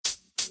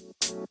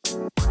All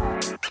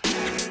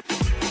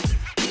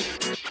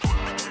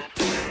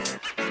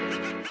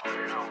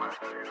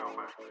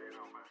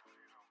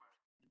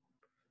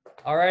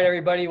right,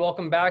 everybody,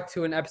 welcome back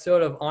to an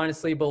episode of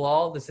Honestly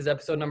Bilal. This is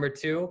episode number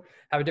 2.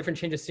 I have a different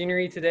change of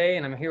scenery today,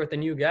 and I'm here with a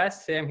new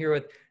guest. Today I'm here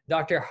with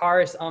Dr.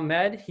 Haris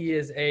Ahmed. He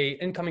is an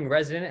incoming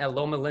resident at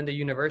Loma Linda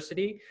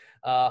University.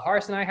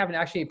 Haris and I have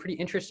actually a pretty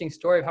interesting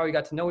story of how we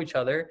got to know each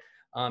other.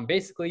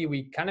 Basically,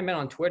 we kind of met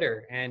on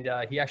Twitter, and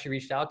he actually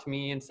reached out to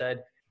me and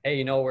said, hey,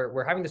 you know,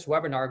 we're having this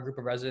webinar, a group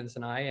of residents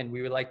and I, and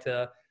we would like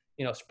to,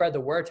 you know, spread the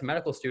word to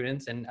medical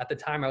students. And at the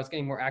time, I was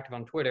getting more active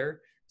on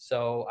Twitter,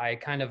 so I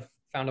kind of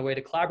found a way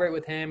to collaborate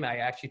with him. I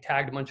actually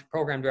tagged a bunch of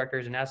program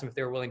directors and asked them if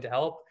they were willing to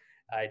help.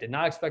 I did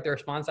not expect the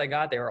response I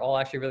got. They were all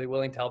actually really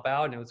willing to help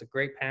out, and it was a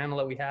great panel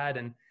that we had.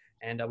 And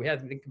we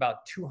had, I think,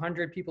 about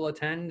 200 people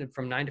attend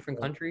from 9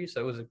 different countries. So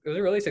it was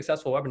a really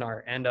successful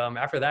webinar. And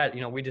after that,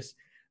 you know,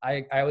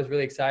 I was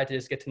really excited to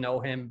just get to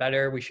know him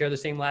better. We share the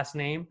same last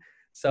name.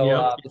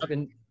 So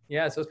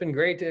it's been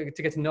great to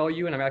get to know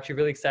you. And I'm actually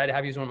really excited to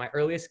have you as one of my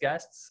earliest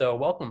guests. So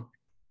welcome.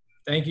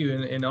 Thank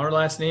you. And our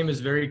last name is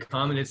very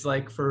common. It's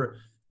like for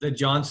the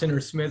Johnson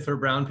or Smith or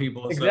Brown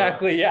people.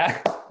 Exactly. So,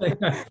 yeah.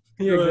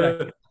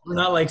 Exactly. We're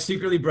not like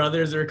secretly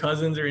brothers or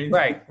cousins or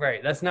anything.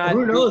 Right. That's not.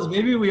 Who knows?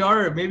 Maybe we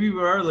are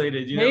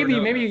related.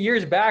 Maybe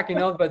years back, you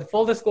know, but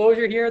full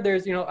disclosure here,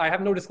 there's, you know, I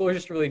have no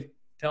disclosures to really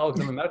tell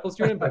because I'm a medical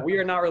student, but we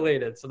are not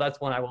related. So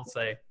that's one I will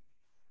say.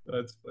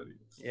 That's funny.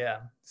 Yeah.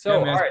 So,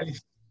 all right.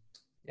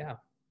 Yeah.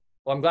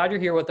 Well, I'm glad you're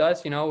here with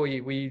us. You know,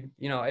 we,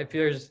 you know, if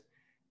there's,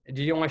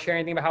 do you want to share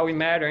anything about how we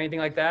met or anything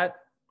like that?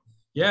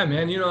 Yeah,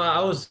 man. You know,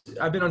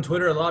 I've been on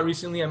Twitter a lot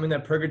recently. I'm in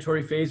that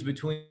purgatory phase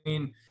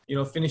between, you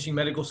know, finishing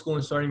medical school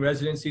and starting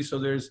residency. So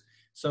there's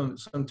some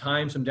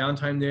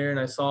downtime there. And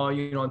I saw,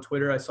 you know, on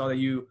Twitter, I saw that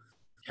you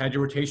had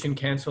your rotation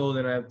canceled,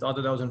 and I thought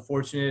that was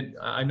unfortunate.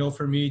 I know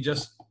for me,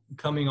 just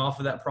coming off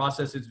of that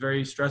process, it's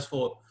very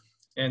stressful.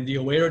 And the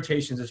away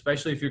rotations,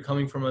 especially if you're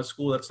coming from a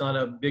school that's not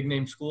a big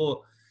name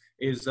school,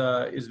 is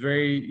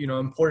very, you know,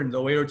 important. The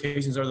away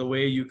rotations are the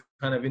way you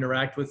kind of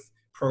interact with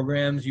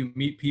programs, you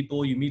meet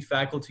people, you meet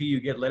faculty, you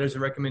get letters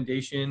of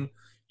recommendation,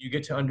 you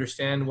get to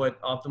understand what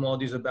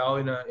ophthalmology is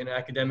about in an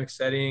academic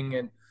setting,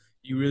 and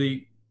you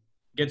really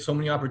get so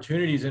many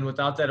opportunities. And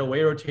without that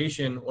away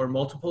rotation or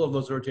multiple of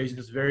those rotations,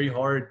 it's very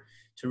hard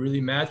to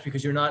really match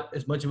because you're not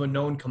as much of a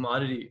known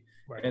commodity.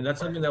 Right. And that's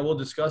something that we'll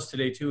discuss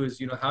today too, is,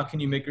 you know, how can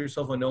you make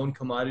yourself a known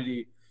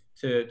commodity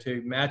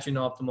to match in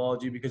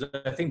ophthalmology? Because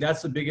I think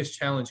that's the biggest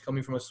challenge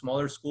coming from a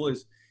smaller school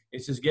is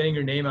just getting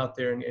your name out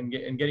there and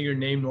getting your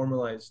name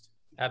normalized.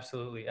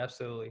 Absolutely.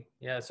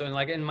 Yeah. So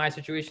in my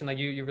situation, like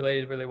you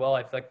related really well.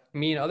 I feel like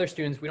me and other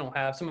students,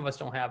 some of us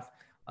don't have,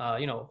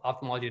 you know,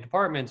 ophthalmology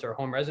departments or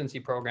home residency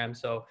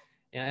programs. So,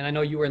 and I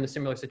know you were in the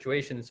similar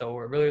situation. So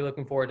we're really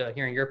looking forward to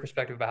hearing your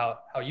perspective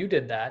about how you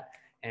did that.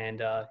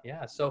 And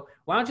yeah, so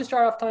why don't you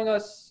start off telling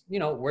us, you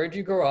know, where'd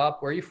you grow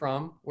up? Where are you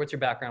from? What's your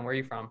background? Where are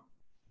you from?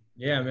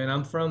 Yeah, man,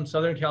 I'm from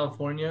Southern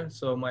California.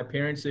 So my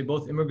parents, they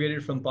both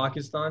immigrated from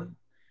Pakistan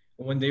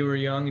when they were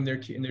young in their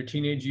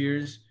teenage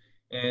years.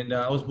 And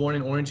I was born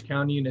in Orange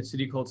County in a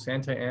city called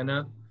Santa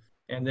Ana.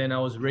 And then I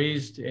was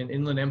raised in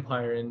Inland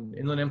Empire. And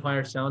Inland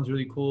Empire sounds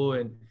really cool.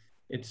 And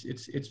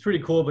it's pretty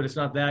cool, but it's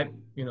not that,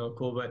 you know,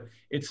 cool. But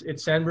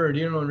it's San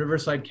Bernardino and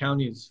Riverside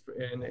counties.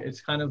 And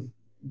it's kind of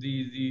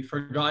the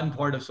forgotten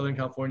part of Southern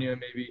California,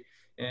 maybe.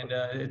 And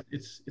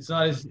it's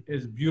not as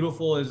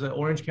beautiful as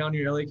Orange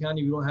County or LA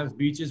County. We don't have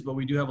beaches, but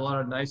we do have a lot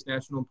of nice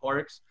national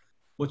parks.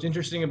 What's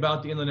interesting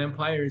about the Inland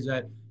Empire is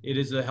that it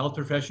is a health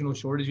professional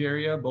shortage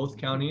area, both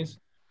counties.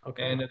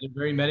 Okay. And they're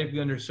very medically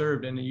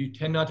underserved. And you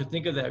tend not to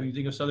think of that when you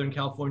think of Southern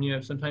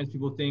California. Sometimes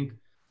people think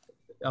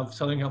of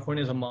Southern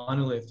California as a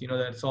monolith, you know,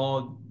 that it's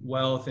all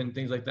wealth and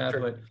things like that. Sure.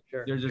 But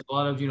there's a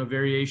lot of, you know,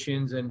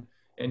 variations, and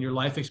your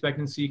life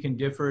expectancy can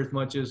differ as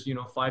much as, you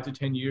know, 5 to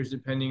 10 years,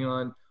 depending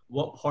on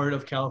what part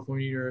of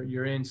California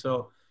you're in.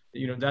 So,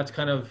 you know, that's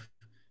kind of,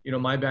 you know,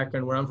 my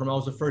background, where I'm from. I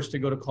was the first to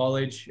go to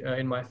college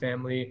in my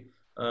family.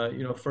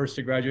 You know, first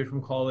to graduate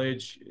from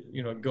college,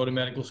 you know, go to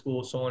medical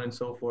school, so on and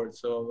so forth.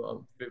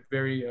 So I'm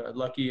very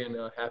lucky and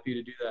happy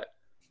to do that.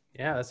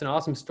 Yeah, that's an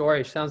awesome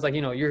story. Sounds like,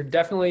 you know, you're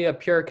definitely a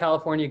pure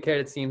California kid,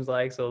 it seems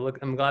like. So look,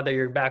 I'm glad that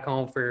you're back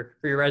home for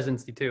your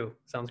residency too.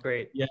 Sounds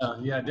great.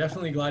 Yeah,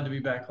 definitely glad to be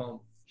back home.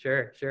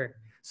 Sure.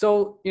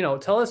 So, you know,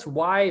 tell us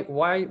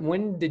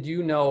when did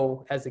you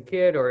know as a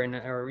kid or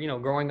you know,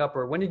 growing up,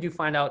 or when did you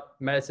find out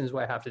medicine is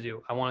what I have to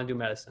do? I want to do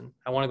medicine.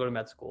 I want to go to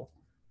med school.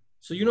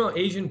 So, you know,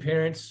 Asian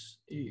parents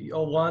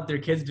all want their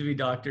kids to be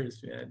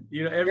doctors, man.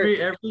 You know, every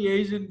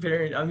Asian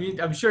parent, I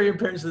mean, I'm sure your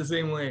parents are the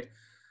same way.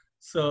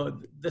 So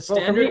the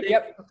standard.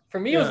 For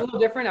me, it was a little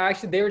different.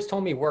 They just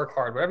told me work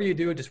hard. Whatever you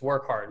do, just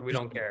work hard. We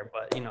don't care.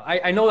 But, you know,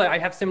 I know that I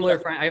have similar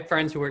friends. I have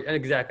friends who are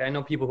exactly. I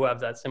know people who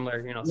have that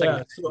similar, you know,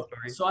 story.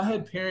 So I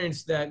had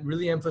parents that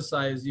really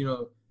emphasized, you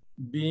know,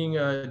 being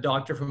a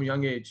doctor from a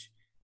young age.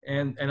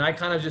 And I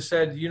kind of just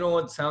said, you know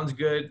what, sounds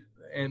good.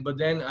 But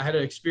then I had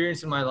an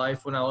experience in my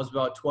life when I was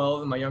about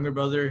 12, and my younger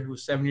brother, who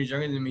was 7 years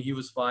younger than me, he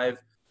was 5.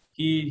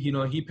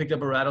 He picked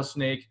up a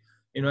rattlesnake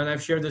You know, and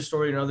I've shared this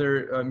story in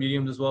other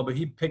mediums as well, but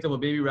he picked up a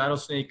baby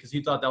rattlesnake because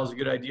he thought that was a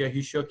good idea.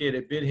 He shook it,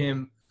 it bit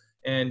him,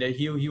 and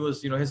he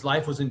was, you know, his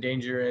life was in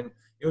danger, and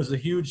it was a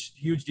huge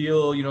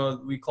deal. You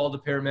know, we called the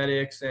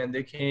paramedics, and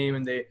they came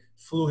and they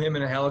flew him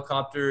in a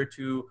helicopter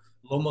to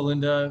Loma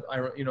Linda,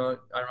 you know,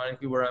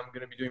 ironically where I'm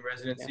going to be doing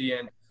residency. Yeah.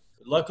 And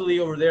luckily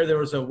over there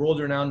was a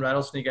world-renowned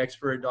rattlesnake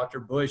expert, Dr.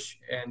 Bush,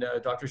 and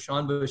Dr.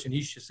 Sean Bush, and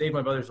he saved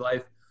my brother's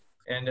life.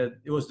 And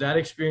it was that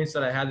experience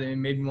that I had that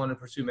made me want to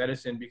pursue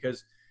medicine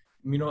because,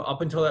 you know,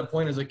 up until that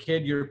point as a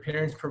kid, your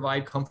parents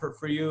provide comfort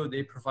for you.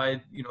 They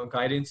provide, you know,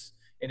 guidance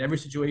in every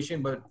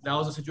situation. But that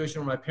was a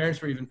situation where my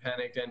parents were even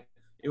panicked. And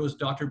it was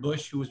Dr.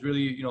 Bush who was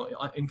really, you know,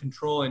 in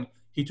control. And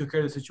he took care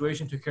of the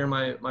situation, took care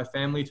of my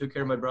family, took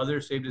care of my brother,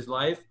 saved his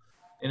life.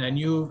 And I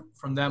knew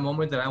from that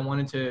moment that I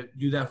wanted to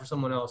do that for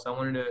someone else. I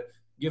wanted to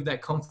give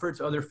that comfort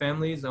to other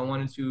families. I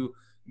wanted to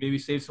maybe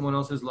save someone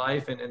else's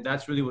life. And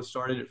that's really what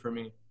started it for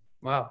me.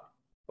 Wow.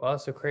 Well,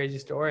 that's a crazy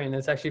story. And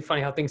it's actually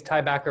funny how things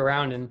tie back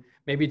around, and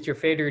maybe it's your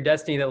fate or your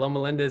destiny that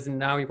Loma Linda is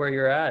now where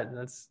you're at.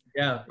 That's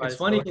it's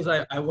funny because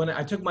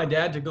I took my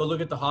dad to go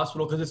look at the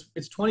hospital because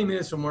it's 20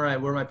 minutes from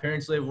where my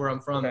parents live, where I'm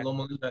from, okay.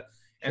 Loma Linda.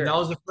 And that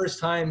was the first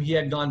time he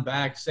had gone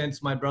back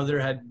since my brother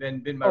had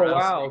been by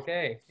rattlesnake. Wow.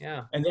 Okay.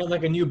 Yeah. And they have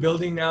like a new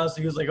building now. So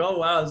he was like, oh,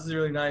 wow, this is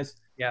really nice.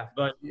 Yeah.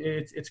 But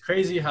it's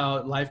crazy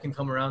how life can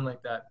come around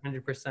like that.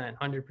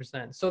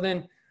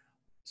 100%.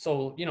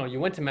 So, you know, you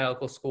went to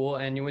medical school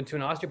and you went to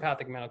an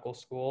osteopathic medical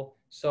school.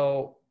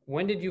 So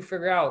when did you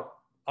figure out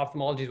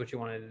ophthalmology is what you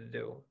wanted to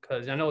do?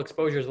 Because I know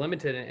exposure is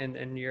limited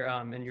in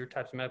your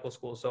types of medical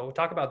schools. So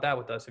talk about that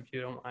with us, if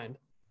you don't mind.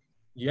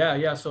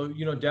 Yeah. So,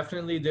 you know,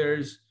 definitely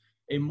there's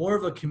a more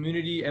of a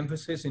community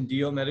emphasis in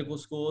DO medical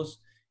schools.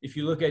 If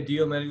you look at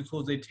DO medical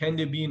schools, they tend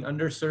to be in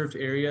underserved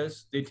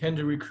areas. They tend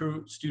to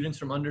recruit students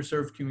from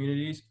underserved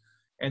communities.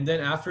 And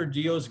then after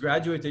DOs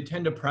graduate, they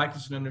tend to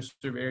practice in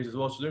underserved areas as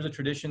well. So there's a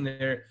tradition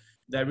there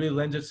that really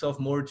lends itself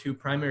more to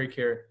primary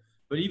care.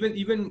 But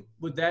even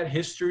with that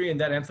history and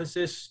that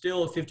emphasis,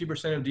 still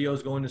 50% of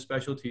DOs go into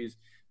specialties.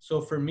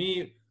 So for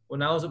me,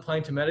 when I was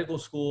applying to medical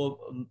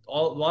school, a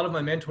lot of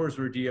my mentors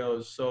were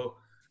DOs. So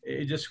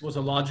it just was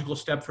a logical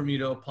step for me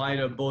to apply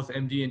to both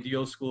MD and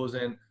DO schools.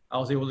 And I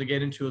was able to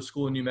get into a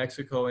school in New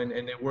Mexico, and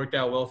it worked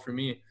out well for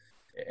me.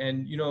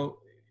 And, you know,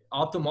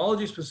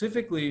 ophthalmology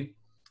specifically,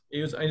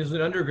 it was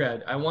an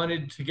undergrad. I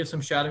wanted to get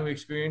some shadowing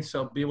experience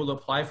to be able to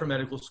apply for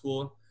medical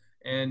school.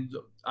 And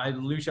I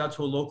reached out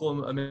to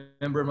a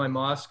member of my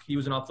mosque. He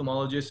was an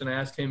ophthalmologist, and I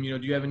asked him, you know,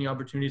 do you have any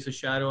opportunities to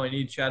shadow? I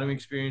need shadowing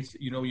experience.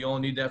 You know, we all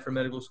need that for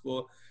medical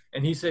school.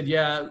 And he said,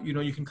 yeah, you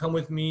know, you can come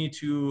with me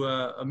to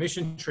a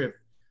mission trip.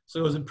 So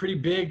it was a pretty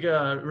big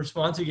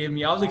response he gave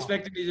me. I was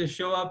expecting to just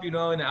show up, you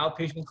know, in an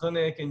outpatient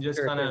clinic and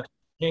just kind of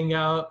hang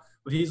out.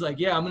 But he's like,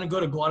 yeah, I'm going to go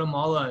to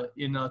Guatemala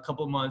in a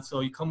couple of months. So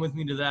you come with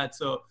me to that.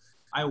 So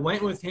I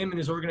went with him and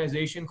his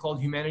organization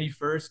called Humanity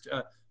First.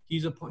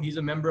 He's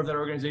a member of that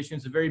organization.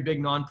 It's a very big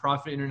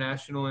nonprofit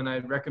international, and I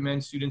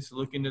recommend students to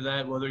look into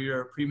that, whether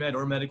you're a pre-med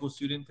or medical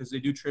student, because they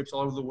do trips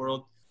all over the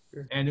world.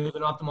 Sure. And it was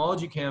an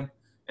ophthalmology camp,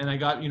 and I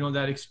got, you know,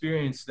 that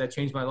experience that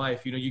changed my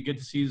life. You know, you get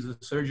to see the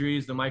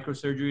surgeries, the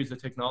microsurgeries, the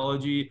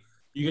technology.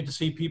 You get to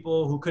see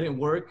people who couldn't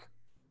work.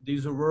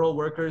 These are rural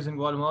workers in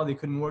Guatemala. They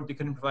couldn't work. They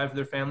couldn't provide for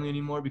their family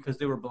anymore because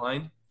they were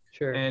blind.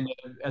 Sure. And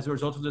as a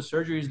result of the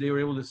surgeries, they were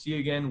able to see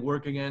again,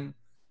 work again.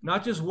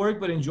 Not just work,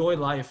 but enjoy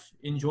life,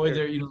 enjoy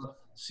their, you know,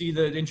 see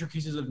the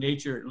intricacies of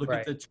nature, look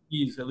at the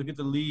trees, look at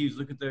the leaves,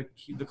 look at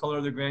the color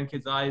of their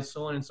grandkids' eyes,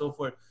 so on and so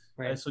forth.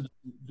 So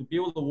to be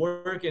able to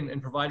work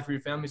and provide for your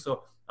family.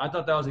 So I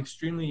thought that was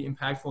extremely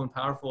impactful and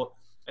powerful.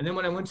 And then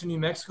when I went to New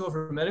Mexico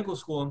for medical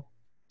school,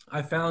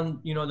 I found,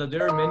 you know, that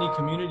there are many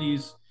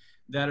communities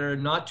that are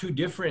not too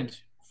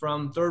different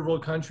from third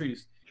world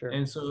countries. Sure.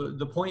 And so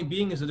the point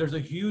being is that there's a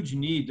huge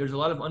need. There's a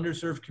lot of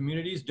underserved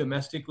communities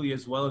domestically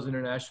as well as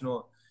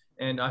international.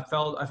 And I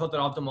felt that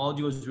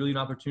ophthalmology was really an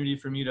opportunity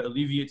for me to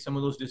alleviate some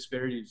of those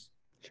disparities.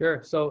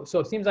 Sure. So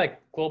it seems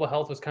like global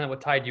health was kind of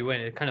what tied you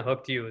in. It kind of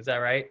hooked you. Is that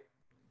right?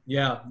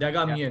 Yeah, that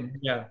got me in.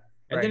 Yeah.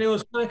 And then it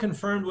was kind of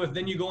confirmed with,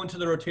 then you go into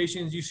the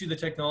rotations, you see the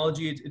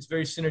technology, it's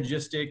very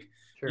synergistic.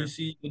 Sure. You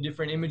see the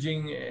different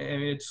imaging,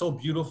 and it's so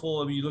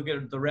beautiful. I mean, you look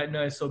at the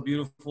retina, it's so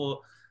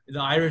beautiful.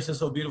 The iris is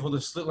so beautiful. The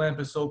slit lamp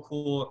is so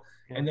cool.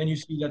 Yeah. And then you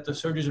see that the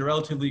surgeries are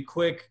relatively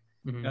quick.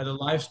 Mm-hmm. The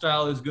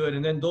lifestyle is good.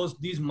 And then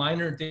these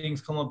minor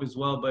things come up as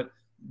well. But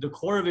the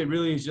core of it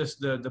really is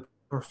just the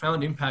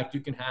profound impact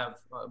you can have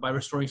by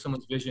restoring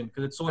someone's vision,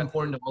 because it's so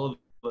important to all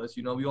of us.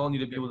 You know, we all need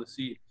to be able to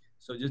see.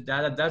 So just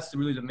that's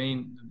really the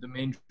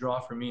main draw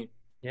for me.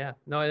 Yeah,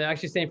 no,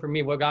 actually same for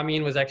me. What got me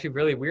in was actually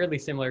really weirdly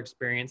similar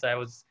experience. I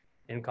was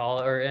in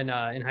college or in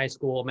high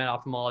school, met an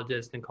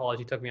ophthalmologist. In college,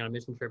 he took me on a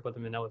mission trip with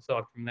him, and I was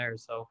hooked from there.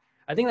 So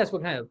I think that's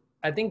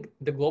I think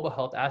the global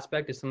health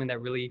aspect is something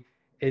that really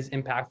is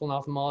impactful in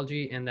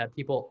ophthalmology, and that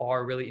people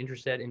are really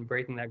interested in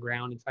breaking that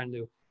ground and trying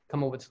to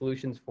come up with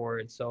solutions for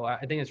it. So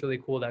I think it's really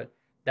cool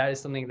that is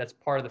something that's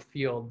part of the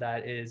field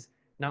that is,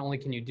 not only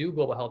can you do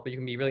global health, but you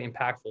can be really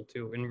impactful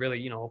too, and really,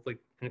 you know, hopefully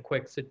in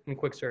quick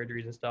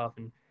surgeries and stuff.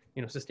 And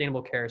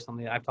sustainable care is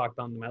something that I've talked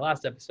about in my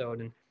last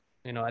episode.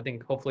 And, I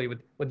think hopefully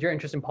with your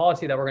interest in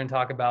policy that we're going to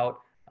talk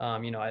about,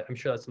 I'm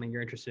sure that's something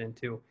you're interested in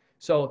too.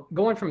 So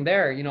going from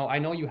there, I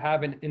know you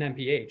have an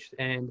MPH,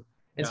 and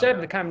instead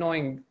of kind of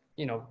knowing,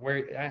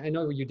 where I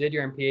know you did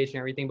your MPH and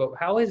everything, but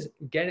how has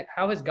getting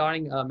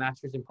a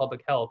master's in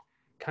public health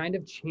kind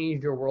of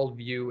changed your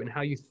worldview and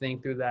how you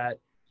think through that,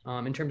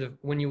 in terms of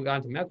when you got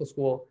into medical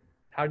school?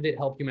 How did it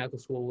help you medical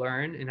school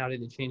learn, and how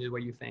did it change the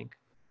way you think?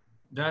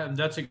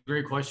 That's a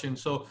great question.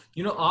 So,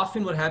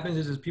 often what happens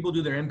is people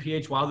do their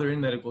MPH while they're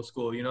in medical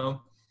school,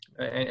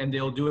 and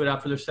they'll do it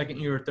after their second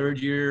year or third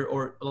year,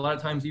 or a lot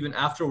of times even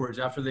afterwards,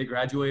 after they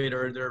graduate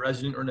or they're a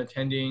resident or an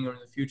attending or in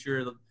the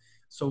future.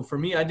 So for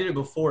me, I did it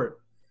before,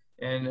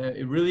 and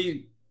it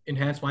really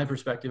enhanced my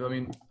perspective. I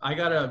mean, I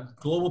got a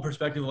global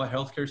perspective of our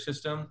healthcare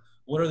system.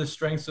 What are the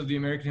strengths of the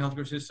American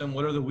healthcare system?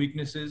 What are the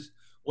weaknesses?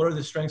 What are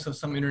the strengths of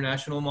some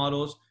international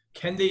models?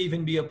 Can they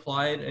even be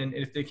applied? And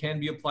if they can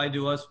be applied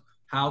to us,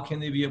 how can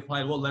they be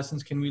applied? What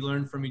lessons can we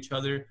learn from each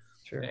other?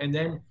 Sure. And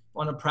then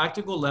on a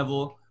practical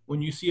level,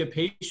 when you see a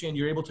patient,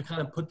 you're able to kind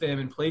of put them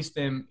and place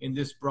them in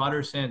this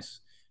broader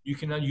sense.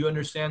 You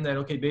understand that,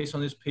 okay, based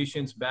on this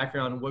patient's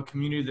background, what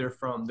community they're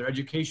from, their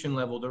education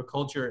level, their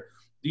culture,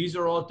 these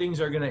are all things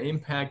that are going to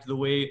impact the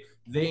way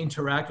they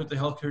interact with the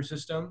healthcare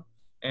system.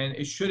 And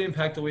it should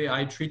impact the way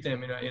I treat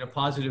them in a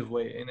positive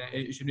way. And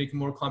it should make it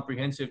more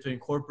comprehensive to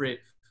incorporate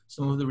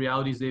some of the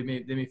realities they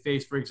may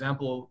face. For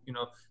example,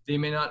 they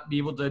may not be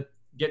able to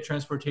get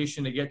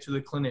transportation to get to the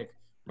clinic.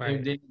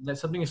 Right.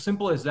 That's something as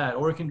simple as that,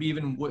 or it can be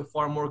even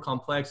far more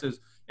complex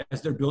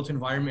as their built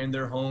environment in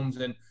their homes,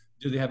 and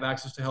do they have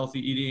access to healthy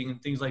eating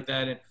and things like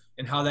that,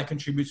 and how that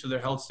contributes to their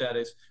health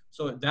status.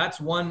 So that's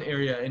one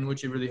area in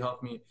which it really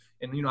helped me.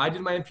 And I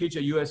did my MPH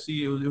at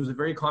USC. It was a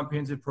very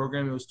comprehensive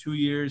program. It was 2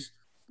 years.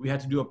 We had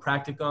to do a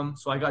practicum,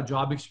 so I got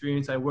job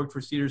experience. I worked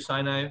for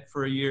Cedars-Sinai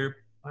for a year.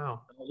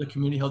 Wow. I was a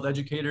community health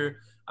educator.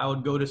 I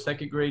would go to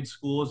second grade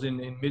schools in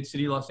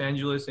mid-city Los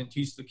Angeles and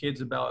teach the kids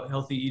about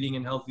healthy eating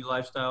and healthy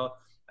lifestyle.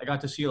 I got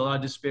to see a lot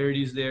of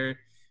disparities there.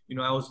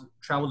 I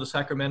traveled to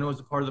Sacramento as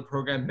a part of the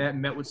program,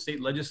 met with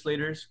state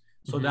legislators.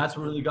 So that's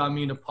what really got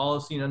me into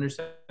policy and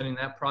understanding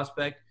that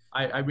prospect.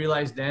 I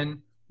realized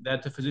then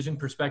that the physician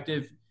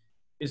perspective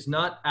is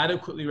not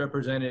adequately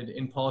represented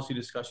in policy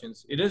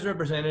discussions. It is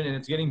represented and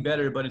it's getting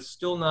better, but it's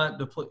still not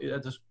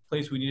at the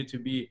place we need it to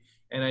be.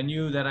 And I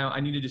knew that I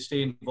needed to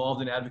stay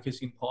involved in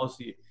advocacy and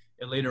policy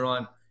later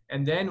on.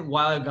 And then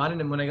when I got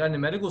into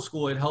medical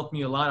school, it helped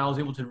me a lot. I was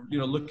able to,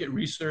 look at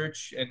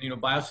research and,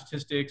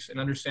 biostatistics and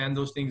understand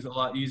those things a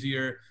lot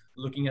easier,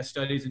 looking at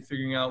studies and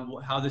figuring out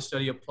how this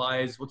study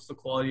applies, what's the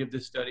quality of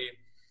this study.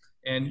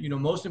 And,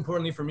 most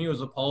importantly for me was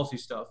the policy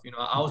stuff.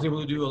 I was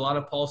able to do a lot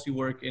of policy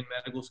work in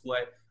medical school.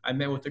 I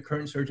met with the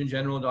current Surgeon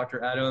General,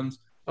 Dr. Adams.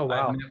 Oh,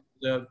 wow. I met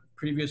with the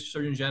previous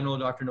Surgeon General,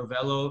 Dr.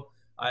 Novello.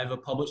 I've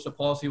published a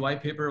policy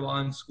white paper while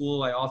in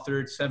school. I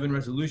authored 7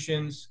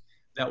 resolutions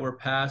that were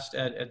passed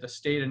at the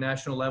state and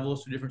national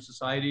levels to different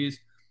societies.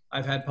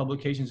 I've had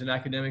publications in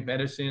academic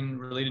medicine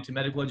related to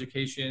medical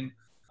education.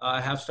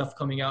 I have stuff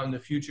coming out in the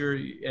future.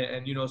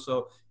 And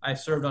so I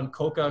served on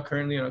COCA,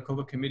 currently on a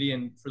COCA committee.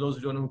 And for those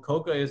who don't know who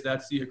COCA is,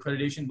 that's the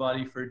accreditation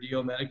body for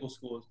DO medical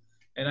schools.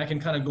 And I can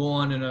kind of go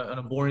on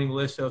a boring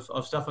list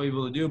of stuff I'm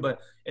able to do, but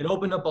it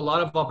opened up a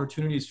lot of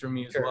opportunities for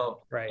me as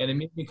well. Right. And it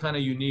made me kind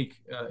of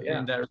unique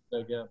in that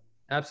respect. Yeah.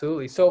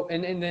 Absolutely. So,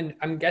 and then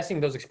I'm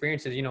guessing those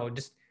experiences,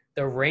 just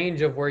the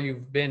range of where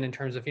you've been in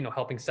terms of,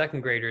 helping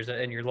second graders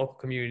in your local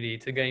community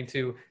to getting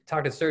to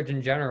talk to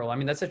Surgeon General. I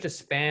mean, that's such a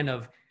span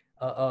of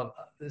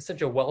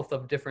such a wealth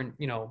of different,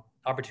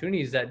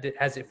 opportunities.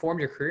 Has it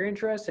formed your career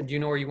interest? And do you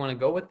know where you want to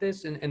go with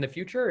this in the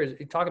future?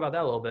 Talk about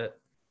that a little bit.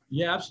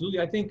 Yeah, absolutely.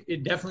 I think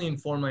it definitely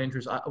informed my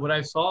interest. What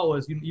I saw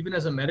was even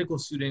as a medical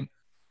student,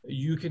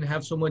 you can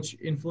have so much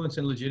influence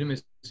and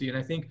legitimacy. And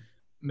I think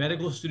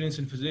medical students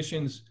and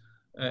physicians,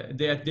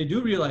 they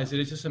do realize that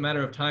it's just a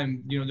matter of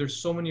time. There's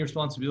so many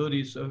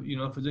responsibilities of,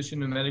 a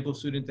physician and medical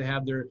student to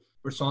have their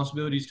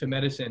responsibilities to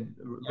medicine,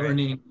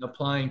 learning,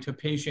 applying to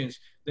patients.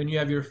 Then you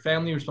have your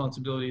family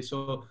responsibilities.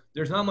 So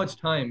there's not much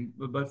time.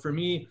 But for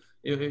me,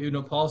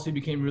 policy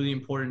became really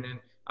important. And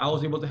I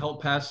was able to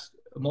help pass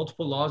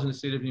multiple laws in the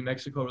state of New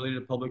Mexico related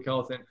to public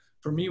health. And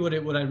for me,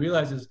 what I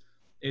realized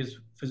is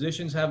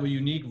physicians have a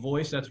unique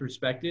voice that's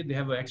respected. They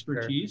have an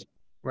expertise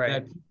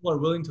that people are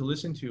willing to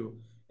listen to.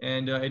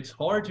 And it's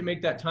hard to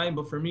make that time,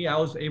 but for me, I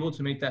was able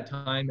to make that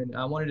time, and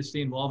I wanted to stay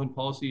involved in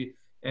policy.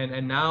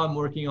 And now I'm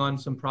working on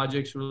some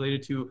projects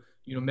related to,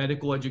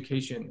 medical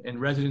education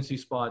and residency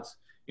spots.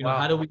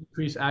 How do we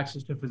increase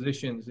access to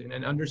physicians in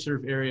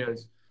underserved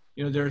areas?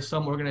 There are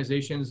some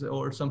organizations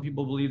or some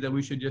people believe that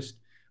we should just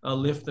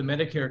lift the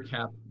Medicare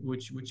cap,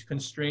 which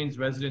constrains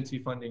residency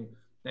funding.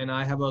 And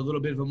I have a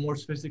little bit of a more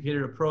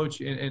sophisticated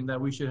approach in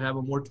that we should have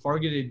a more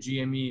targeted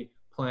GME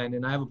plan.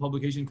 And I have a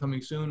publication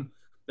coming soon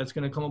that's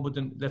going to come up with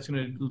that's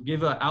going to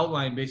give an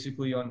outline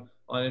basically on,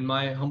 in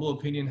my humble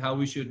opinion, how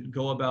we should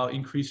go about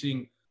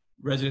increasing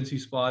residency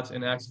spots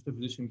and access to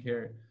physician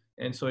care.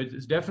 And so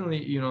it's definitely,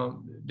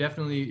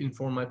 definitely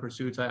informed my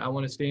pursuits. I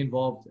want to stay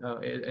involved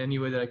any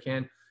way that I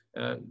can.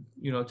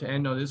 To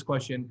end on this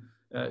question,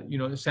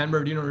 San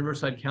Bernardino,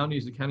 Riverside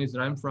counties, the counties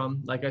that I'm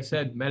from, like I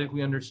said,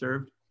 medically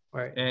underserved,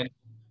 Right. and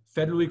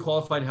federally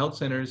qualified health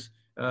centers.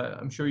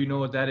 I'm sure you know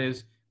what that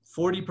is.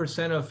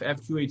 40% of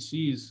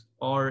FQHCs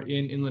are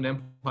in Inland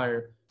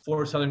Empire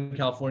for Southern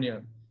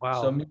California.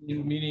 Wow. So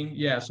meaning,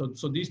 yeah.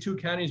 So these two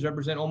counties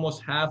represent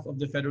almost half of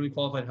the federally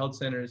qualified health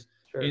centers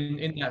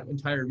in that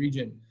entire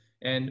region.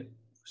 And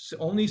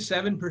only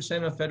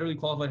 7% of federally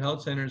qualified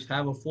health centers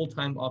have a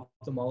full-time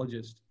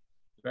ophthalmologist,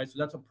 right? So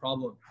that's a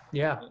problem.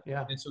 Yeah.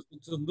 And so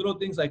little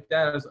things like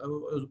that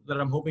that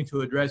I'm hoping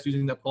to address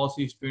using the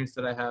policy experience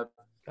that I have.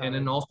 And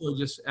then also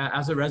just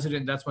as a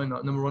resident, that's my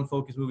number one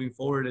focus moving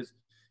forward is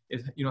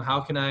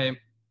how can I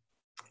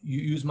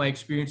use my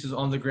experiences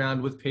on the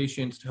ground with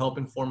patients to help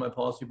inform my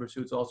policy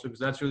pursuits also, because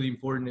that's really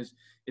important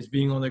is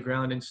being on the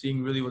ground and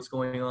seeing really what's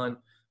going on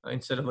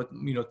instead of a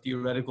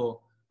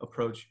theoretical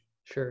approach.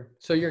 Sure.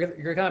 So you're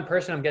the kind of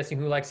person, I'm guessing,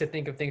 who likes to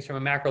think of things from a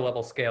macro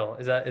level scale.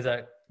 Is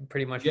that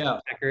pretty much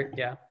accurate?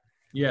 Yeah.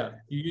 Yeah.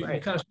 You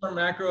kind of start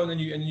macro and then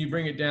you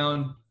bring it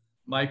down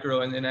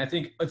micro, and I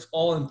think it's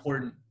all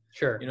important.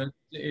 Sure.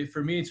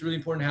 For me, it's really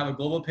important to have a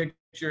global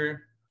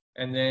picture,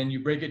 and then you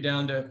break it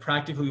down to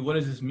practically what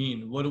does this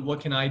mean? What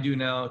can I do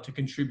now to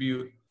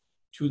contribute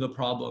to the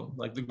problem?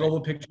 Like the global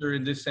picture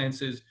in this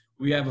sense is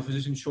we have a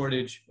physician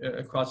shortage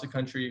across the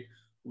country.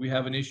 We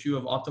have an issue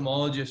of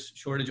ophthalmologist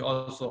shortage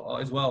also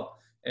as well.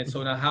 And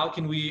so now how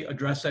can we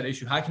address that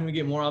issue? How can we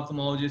get more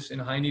ophthalmologists in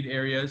high need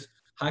areas?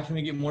 How can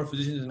we get more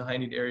physicians in high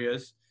need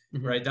areas?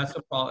 Mm-hmm. Right? That's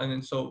the problem.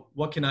 And so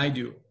what can I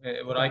do?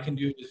 What I can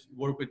do is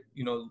work with,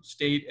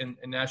 state and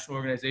national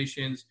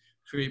organizations,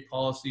 create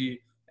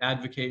policy,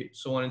 advocate,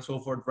 so on and so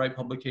forth, write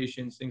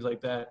publications, things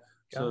like that.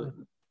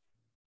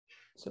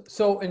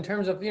 So in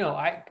terms of,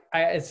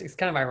 it's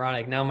kind of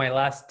ironic. Now my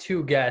last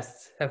two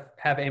guests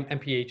have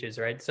MPHs,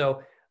 right?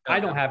 So I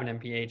don't have an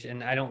MPH,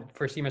 and I don't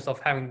foresee myself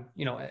having,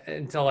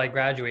 until I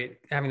graduate,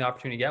 having the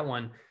opportunity to get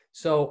one.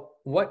 So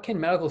what can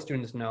medical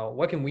students know?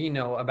 What can we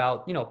know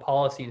about,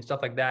 policy and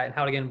stuff like that, and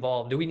how to get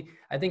involved?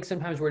 I think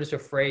sometimes we're just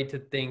afraid to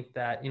think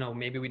that,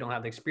 maybe we don't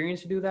have the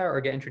experience to do that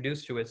or get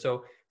introduced to it.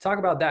 So talk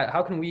about that.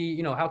 How can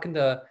we, how can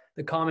the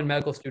common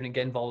medical student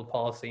get involved with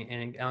policy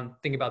and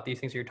think about these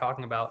things that you're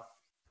talking about?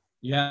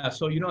 Yeah.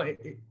 So,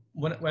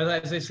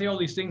 as I say all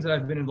these things that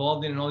I've been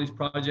involved in and all these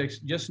projects,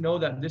 just know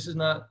that this is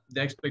not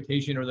the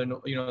expectation or that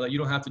you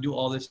don't have to do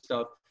all this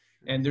stuff.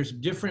 And there's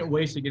different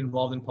ways to get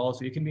involved in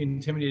policy. It can be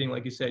intimidating,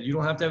 like you said. You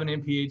don't have to have an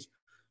MPH.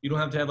 You don't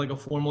have to have like a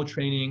formal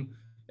training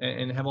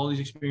and have all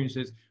these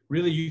experiences.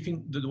 Really,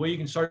 the way you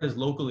can start is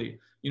locally.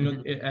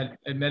 At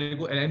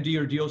MD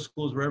or DO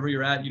schools, wherever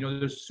you're at,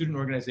 there's student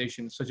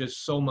organizations such as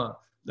SOMA,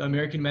 the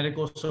American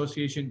Medical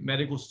Association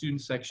Medical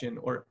Student Section,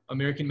 or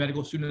American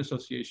Medical Student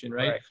Association,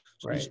 right?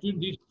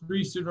 These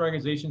three student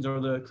organizations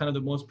are the kind of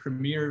the most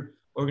premier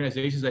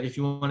organizations that if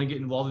you want to get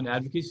involved in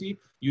advocacy,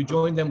 you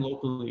join them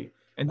locally.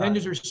 And then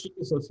there's your state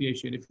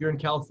association. If you're in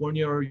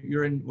California or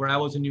you're in where I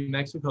was in New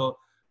Mexico,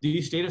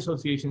 these state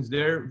associations,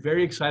 they're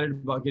very excited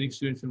about getting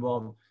students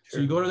involved. Sure.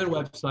 So you go to their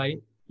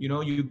website,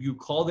 you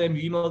call them,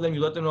 you email them,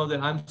 you let them know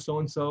that I'm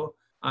so-and-so.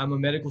 I'm a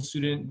medical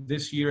student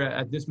this year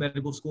at this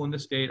medical school in the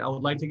state. I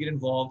would like to get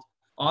involved.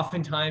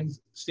 Oftentimes,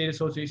 state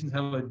associations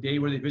have a day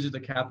where they visit the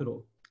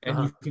Capitol, and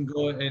you can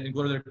go to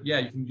their,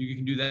 you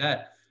can do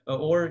that.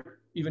 Or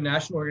even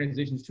national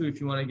organizations too,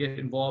 if you want to get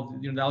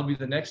involved, that would be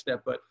the next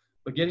step. But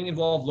getting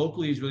involved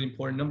locally is really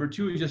important. Number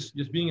two is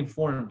just being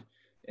informed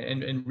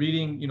and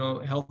reading,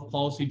 health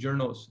policy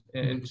journals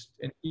and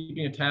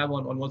keeping a tab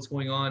on what's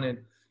going on,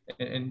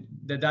 and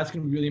that's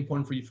going to be really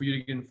important for you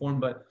to get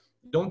informed. But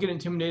don't get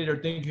intimidated or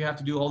think you have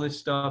to do all this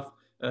stuff.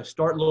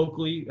 Start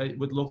locally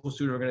with local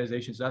student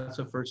organizations. That's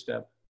the first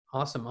step.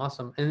 Awesome.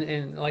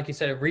 And like you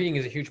said, reading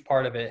is a huge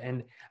part of it.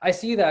 And I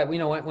see that,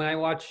 when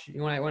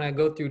I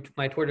go through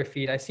my Twitter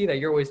feed, I see that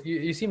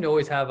you seem to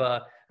always have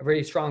a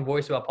very strong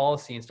voice about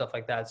policy and stuff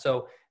like that.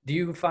 So do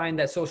you find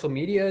that social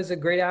media is a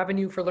great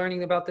avenue for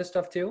learning about this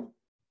stuff too?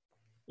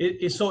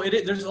 There's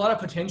a lot of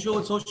potential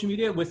in social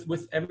media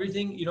with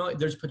everything,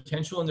 there's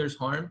potential and there's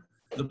harm.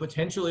 The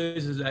potential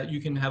is that you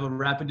can have a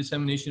rapid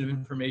dissemination of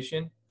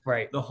information.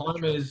 Right. The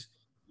harm is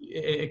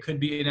it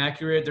could be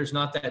inaccurate. There's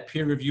not that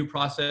peer review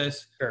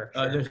process. Sure.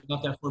 There's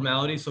not that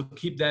formality. So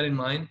keep that in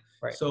mind.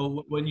 Right.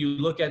 So when you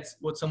look at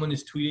what someone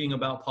is tweeting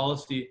about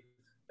policy,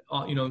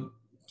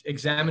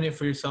 examine it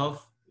for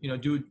yourself.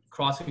 Do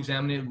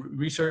cross-examine it,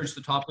 research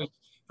the topic.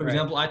 For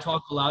example, I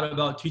talk a lot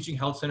about teaching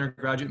health center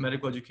graduate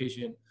medical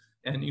education,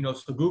 and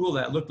so Google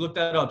that, look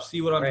that up,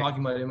 see what I'm talking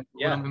about.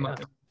 Am I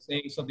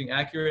saying something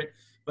accurate?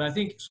 But I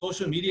think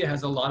social media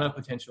has a lot of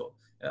potential.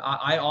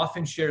 I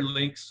often share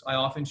links. I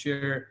often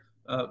share,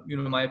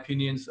 my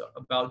opinions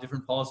about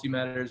different policy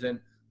matters, and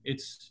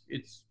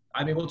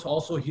I'm able to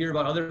also hear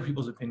about other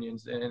people's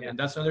opinions. And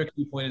that's another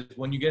key point is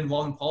when you get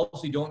involved in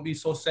policy, don't be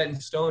so set in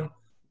stone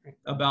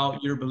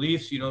about your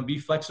beliefs. Be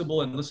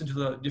flexible and listen to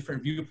the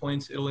different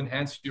viewpoints. It'll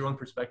enhance your own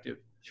perspective.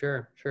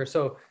 Sure, sure.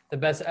 So the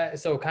best,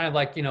 so kind of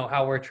like,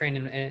 how we're trained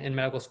in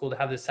medical school to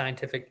have this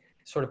scientific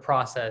sort of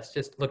process,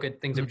 just look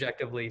at things Mhm.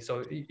 objectively.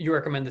 So you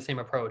recommend the same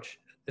approach,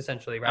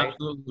 essentially, right?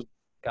 Absolutely.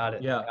 Got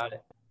it. Yeah. Got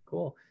it.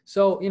 Cool.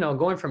 So,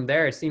 going from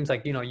there, it seems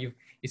like, you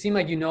seem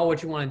like you know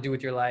what you want to do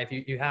with your life.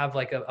 You have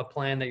like a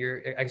plan that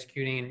you're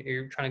executing and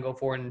you're trying to go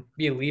forward and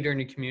be a leader in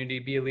your community,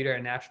 be a leader at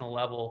a national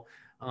level.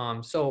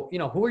 So,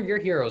 who are your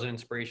heroes and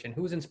inspiration?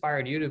 Who's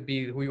inspired you to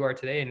be who you are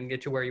today and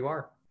get you where you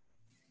are?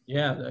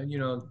 Yeah.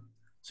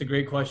 It's a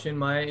great question.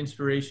 My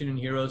inspiration and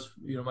heroes,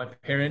 my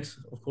parents,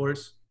 of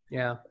course.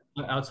 Yeah.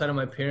 Outside of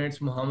my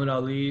parents, Muhammad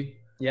Ali,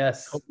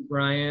 Yes. Kobe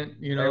Bryant,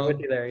 Right with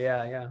you there.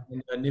 Yeah. Yeah.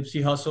 and,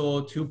 Nipsey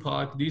Hussle,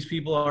 Tupac. These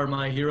people are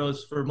my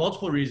heroes for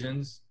multiple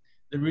reasons.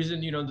 The reason,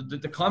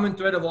 the common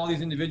thread of all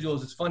these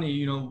individuals, it's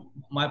funny,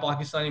 my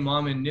Pakistani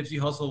mom and Nipsey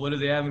Hussle, what do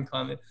they have in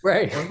common?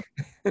 Right.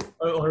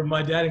 Or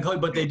my dad and Kobe,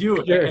 but they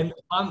do. Sure. And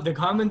the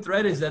common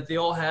thread is that they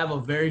all have a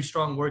very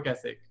strong work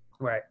ethic.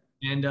 Right.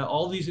 And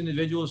all these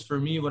individuals, for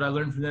me, what I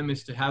learned from them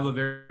is to have a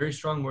very, very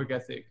strong work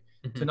ethic,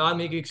 to not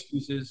make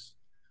excuses,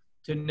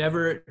 to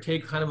never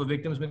take kind of a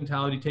victim's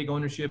mentality, take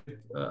ownership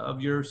of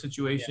your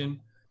situation,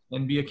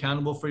 and be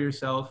accountable for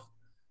yourself.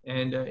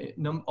 And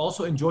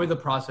also enjoy the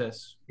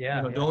process.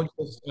 Yeah. Don't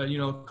just,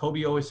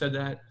 Kobe always said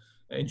that,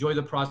 enjoy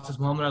the process.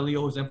 Muhammad Ali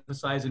always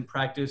emphasized in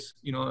practice,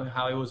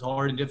 how it was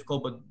hard and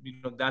difficult,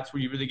 but, that's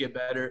where you really get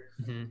better.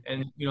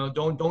 And,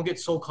 don't get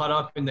so caught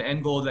up in the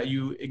end goal that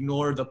you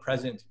ignore the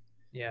present.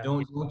 Yeah.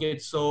 Don't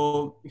get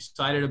so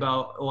excited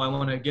about, I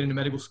want to get into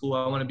medical school,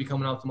 I want to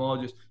become an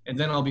ophthalmologist, and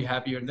then I'll be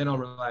happier, and then I'll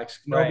relax.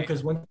 No, Right.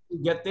 because when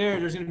you get there,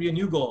 there's going to be a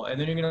new goal, and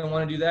then you're going to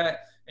want to do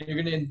that, and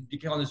you're going to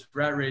become on this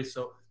rat race.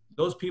 So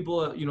those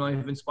people,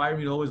 have inspired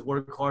me to always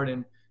work hard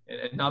and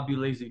not be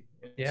lazy.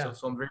 Yeah.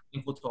 So I'm very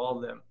thankful to all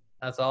of them.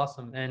 That's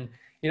awesome. And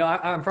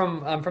I'm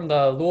from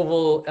the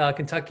Louisville,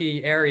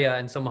 Kentucky area,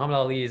 and so Muhammad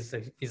Ali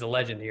he's a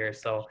legend here.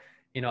 So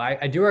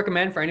I do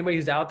recommend for anybody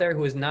who's out there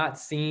who has not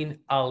seen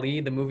Ali,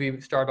 the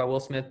movie starred by Will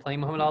Smith playing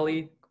Muhammad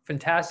Ali.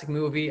 Fantastic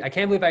movie. I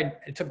can't believe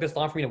it took this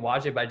long for me to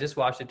watch it, but I just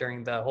watched it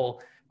during the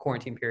whole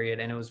quarantine period,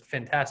 and it was a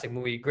fantastic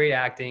movie. Great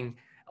acting.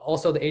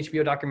 Also, the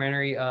HBO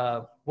documentary,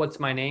 What's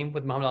My Name,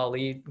 with Muhammad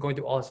Ali going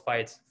through all his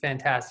fights.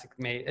 Fantastic,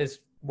 made. It's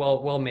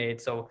well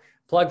made. So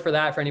plug for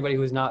that for anybody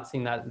who's not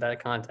seen that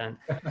content.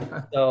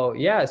 So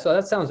yeah, so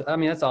that's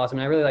awesome.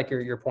 And I really like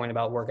your point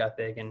about work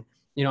ethic. And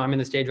I'm in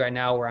the stage right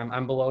now where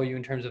I'm below you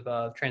in terms of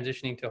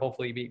transitioning to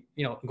hopefully be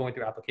going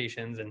through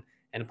applications and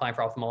applying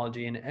for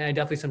ophthalmology. And I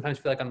definitely sometimes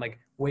feel like I'm like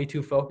way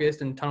too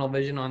focused and tunnel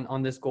vision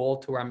on this goal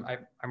to where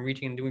I'm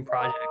reaching and doing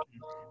projects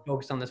and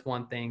focused on this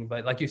one thing.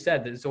 But like you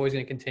said, it's always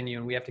going to continue,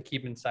 and we have to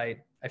keep in sight,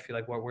 I feel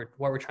like, what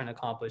we're trying to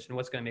accomplish and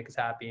what's going to make us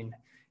happy,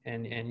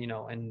 and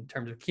in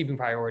terms of keeping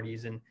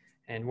priorities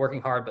and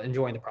working hard but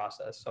enjoying the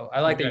process. So I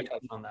like that you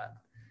touched on that.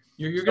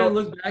 You're going to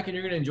look back and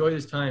you're going to enjoy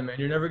this time, man.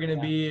 You're never going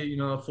to be,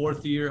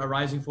 a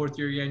rising fourth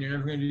year again. You're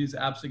never going to do these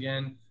apps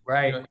again.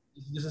 Right.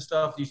 This is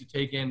stuff you should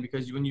take in,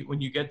 because when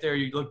you get there,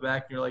 you look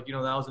back and you're like, that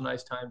was a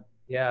nice time.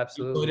 Yeah,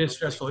 absolutely. So it is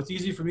stressful. It's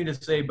easy for me to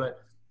say,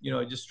 but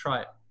just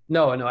try it.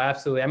 No,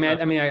 absolutely.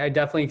 I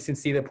definitely can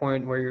see the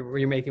point where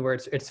you're making, where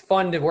it's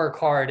fun to work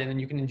hard and then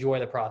you can enjoy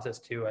the process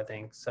too, I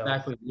think. So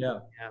exactly. Yeah.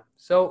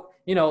 So,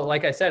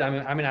 like I said,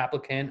 I'm an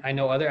applicant. I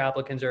know other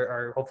applicants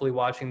are hopefully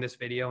watching this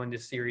video and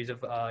this series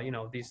of,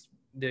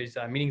 these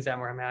meetings that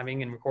we're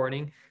having and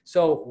recording.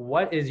 So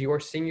what is your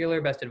singular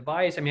best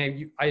advice?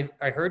 I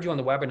heard you on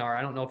the webinar.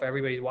 I don't know if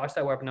everybody's watched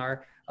that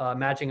webinar,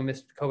 matching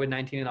amidst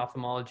COVID-19 in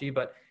ophthalmology,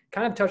 but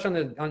kind of touch on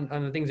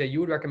the things that you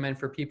would recommend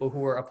for people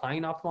who are applying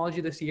in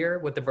ophthalmology this year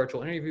with the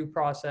virtual interview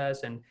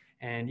process and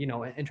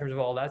in terms of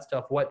all that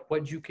stuff,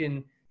 what you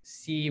can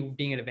see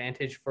being an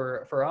advantage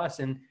for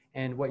us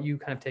and what you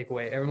kind of take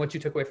away and what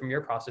you took away from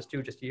your process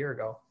too, just a year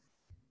ago.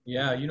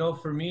 Yeah.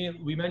 For me,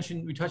 we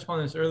touched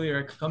upon this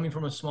earlier, coming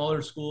from a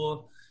smaller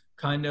school,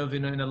 kind of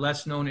in a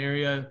less known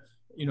area.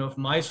 If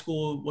my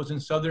school was in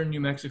southern New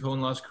Mexico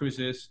in Las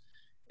Cruces,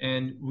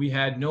 and we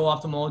had no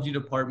ophthalmology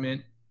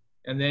department.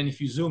 And then if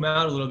you zoom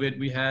out a little bit,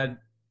 we had,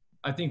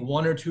 I think,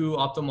 1 or 2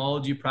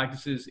 ophthalmology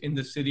practices in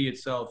the city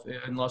itself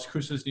in Las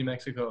Cruces, New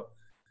Mexico.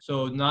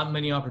 So not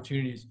many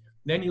opportunities.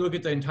 Then you look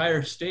at the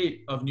entire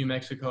state of New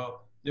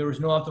Mexico, there was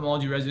no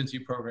ophthalmology residency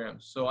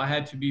programs. So I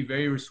had to be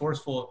very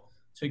resourceful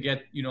to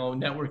get,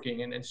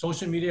 networking. And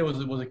social media was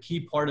a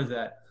key part of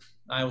that.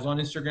 I was on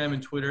Instagram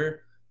and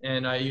Twitter,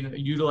 and I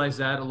utilized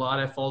that a lot.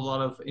 I followed a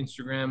lot of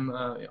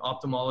Instagram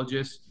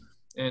ophthalmologists.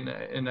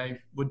 And I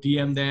would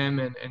DM them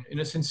and in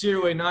a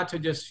sincere way, not to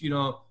just,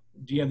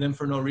 DM them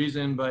for no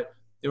reason, but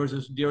there was a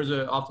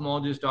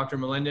ophthalmologist, Dr.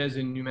 Melendez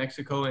in New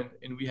Mexico,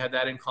 and we had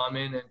that in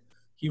common. And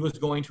he was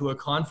going to a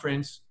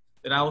conference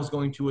that I was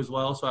going to as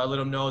well. So I let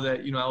him know that,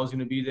 I was going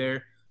to be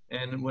there.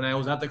 And when I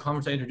was at the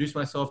conference, I introduced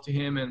myself to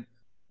him and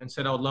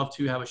said, I would love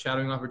to have a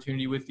shadowing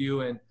opportunity with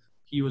you. And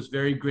he was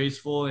very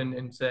graceful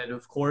and said,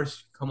 of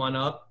course, come on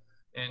up.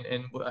 And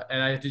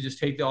I had to just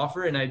take the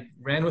offer, and I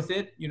ran with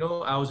it.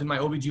 I was in my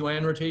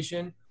OBGYN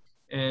rotation,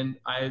 and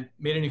I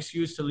made an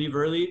excuse to leave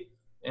early.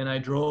 and I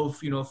drove,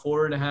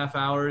 4.5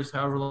 hours,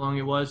 however long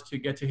it was, to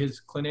get to his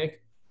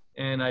clinic.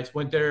 And I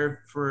went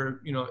there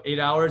for, 8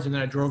 hours, and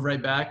then I drove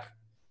right back.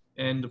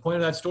 And the point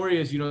of that story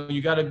is,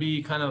 you got to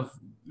be kind of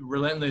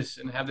relentless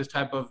and have this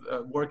type of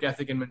work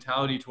ethic and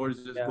mentality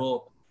towards this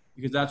goal,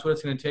 because that's what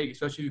it's going to take,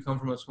 especially if you come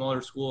from a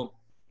smaller school.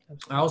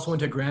 I also went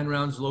to grand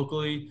rounds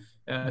locally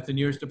at the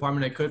nearest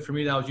department I could. For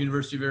me, that was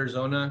University of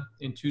Arizona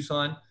in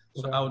Tucson.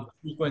 So I would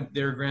frequent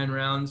their grand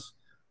rounds.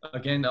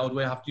 Again, I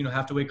would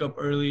have to wake up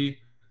early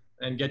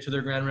and get to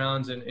their grand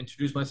rounds and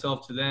introduce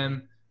myself to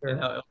them. Sure.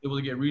 And I was able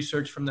to get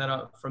research from that,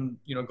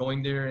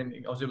 going there, and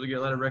I was able to get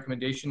a lot of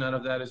recommendation out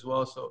of that as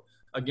well. So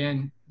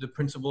again, the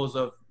principles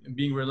of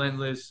being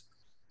relentless,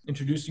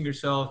 introducing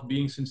yourself,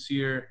 being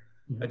sincere,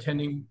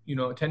 attending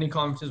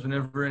conferences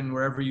whenever and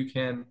wherever you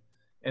can.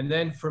 And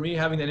then for me,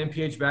 having that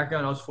MPH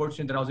background, I was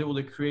fortunate that I was able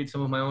to create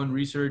some of my own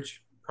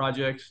research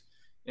projects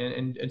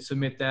and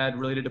submit that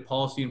related to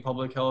policy and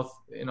public health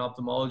in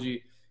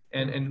ophthalmology.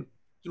 And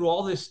through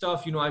all this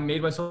stuff, I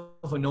made myself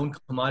a known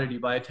commodity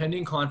by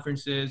attending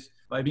conferences,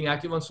 by being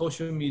active on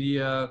social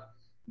media,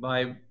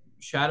 by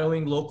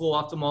shadowing local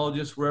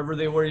ophthalmologists wherever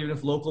they were, even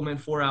if local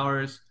meant 4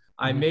 hours.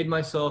 I made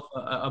myself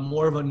a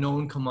more of a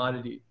known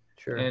commodity.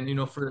 Sure.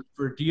 And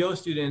for DO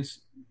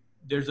students,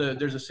 there's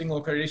a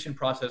single accreditation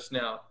process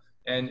now,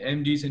 and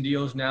MDs and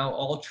DOs now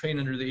all train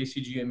under the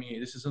ACGME.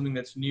 This is something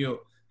that's new,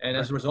 and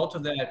as a result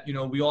of that,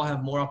 we all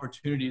have more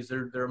opportunities.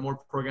 There are more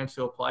programs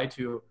to apply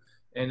to,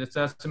 and that's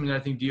something that I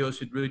think DOs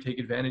should really take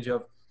advantage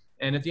of.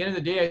 And at the end of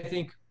the day, I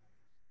think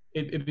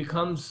it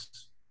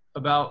becomes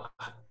about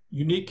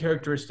unique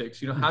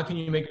characteristics. How can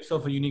you make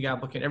yourself a unique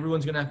applicant?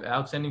 Everyone's going to have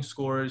outstanding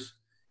scores.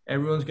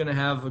 Everyone's going to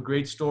have a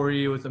great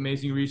story with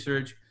amazing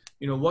research.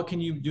 What can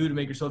you do to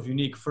make yourself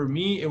unique? For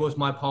me, it was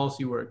my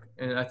policy work.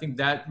 And I think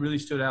that really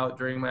stood out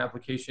during my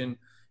application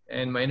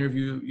and my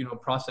interview,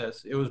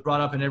 process. It was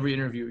brought up in every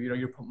interview.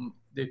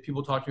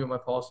 People talking about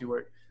my policy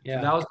work. Yeah.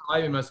 So that was how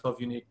I made myself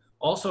unique.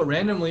 Also,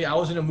 randomly, I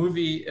was in a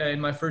movie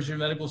in my first year of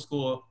medical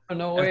school. Oh,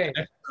 no way.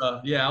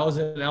 Yeah, I was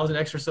an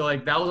extra. So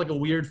that was a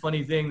weird,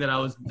 funny thing that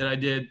I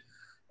did,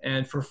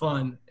 and for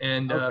fun.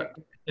 And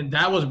and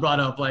that was brought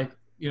up by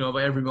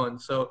everyone.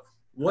 So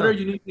what are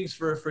unique things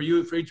for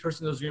you? For each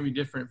person, those are going to be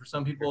different. For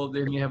some people,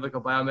 they may have a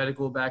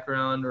biomedical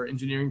background or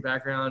engineering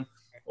background,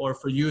 or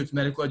for you, it's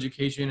medical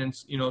education and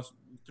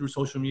through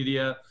social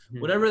media.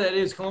 Whatever that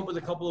is, come up with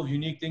a couple of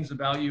unique things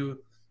about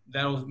you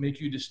that'll make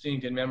you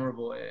distinct and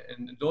memorable.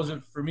 And those are,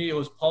 for me, it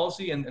was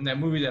policy and that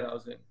movie that I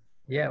was in.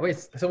 Yeah.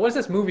 Wait. So what's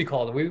this movie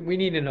called? We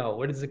need to know.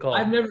 What is it called?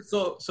 I've never.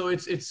 So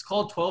it's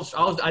called 12.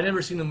 I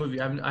never seen the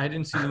movie. I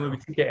didn't see the movie.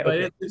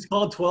 But it's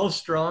called 12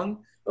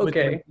 Strong. With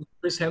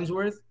Chris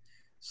Hemsworth.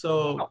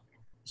 So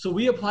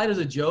we applied as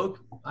a joke.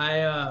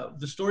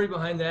 The story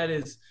behind that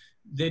is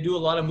they do a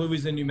lot of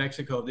movies in New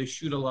Mexico. They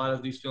shoot a lot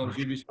of these films.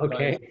 You'd be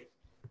surprised.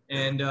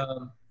 And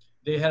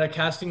they had a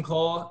casting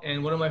call,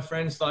 and one of my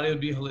friends thought it would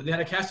be hilarious. They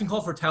had a casting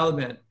call for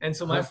Taliban, and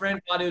so my friend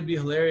thought it would be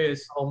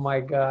hilarious. Oh my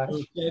gosh!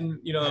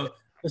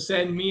 To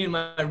send me and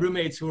my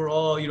roommates, who were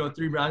all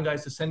 3 brown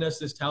guys, to send us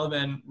this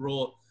Taliban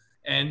role,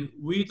 and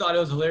we thought it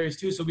was hilarious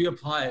too. So we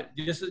applied.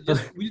 We just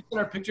put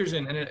our pictures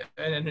in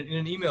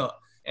an email,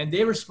 and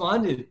they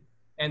responded,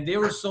 and they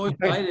were so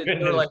excited.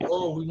 They were like,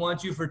 "Oh, we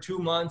want you for 2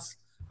 months.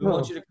 We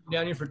want you to come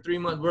down here for 3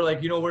 months." We're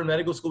like, we're in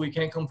medical school. We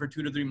can't come for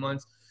 2 to 3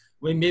 months.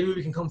 Maybe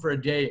we can come for a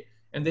day.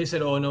 And they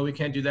said, "Oh no, we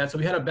can't do that." So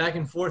we had a back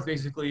and forth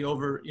basically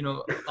over,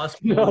 us.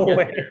 No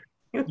way.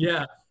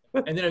 Yeah.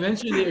 And then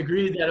eventually they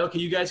agreed that, okay,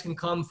 you guys can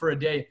come for a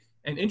day.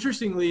 And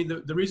interestingly,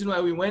 the reason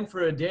why we went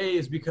for a day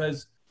is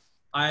because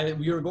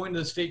we were going to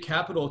the state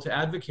capitol to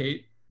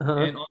advocate.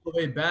 And on the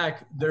way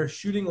back, their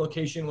shooting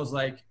location was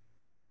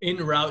en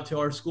route to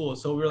our school.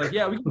 So we were like,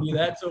 yeah, we can do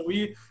that. So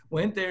we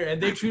went there,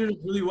 and they treated us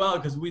really well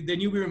because they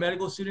knew we were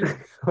medical students.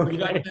 We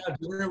got to have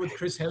dinner with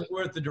Chris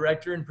Hemsworth, the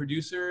director and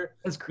producer.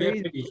 That's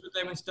crazy. With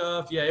them and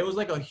stuff. Yeah, it was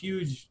a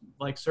huge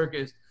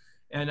circus.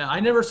 And I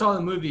never saw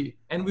the movie.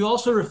 And we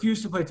also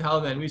refused to play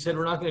Taliban. We said,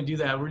 we're not going to do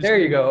that. There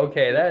you go.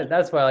 Okay,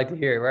 that's what I like to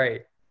hear,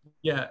 right?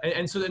 Yeah,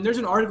 and so then there's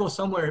an article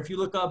somewhere. If you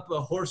look up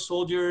Horse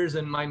Soldiers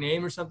and my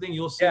name or something,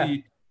 you'll see. Yeah.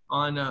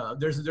 On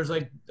there's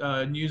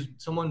news,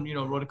 someone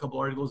wrote a couple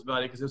articles about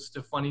it because it's just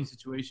a funny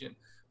situation.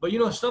 But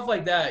stuff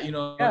like that, it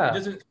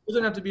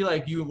doesn't have to be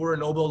like you were a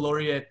Nobel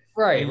laureate,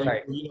 right?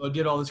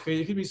 Did all this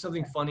crazy. It could be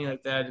something funny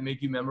like that to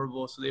make you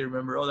memorable, so they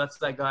remember. Oh, that's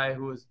that guy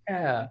who was.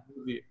 Yeah.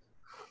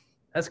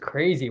 That's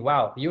crazy.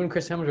 Wow, you and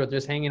Chris Hemsworth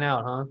just hanging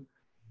out, huh?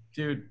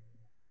 Dude,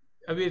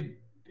 I mean,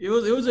 it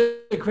was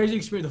a crazy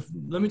experience.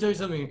 Let me tell you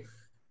something.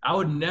 I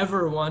would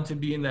never want to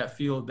be in that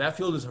field. That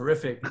field is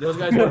horrific. Those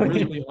guys work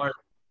really, really hard.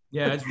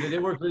 Yeah, they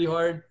work really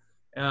hard.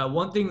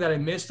 One thing that I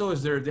missed though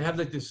is they have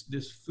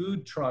this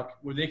food truck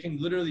where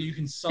you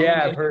can summon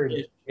I've heard.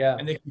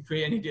 And they can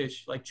create any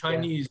dish like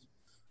Chinese.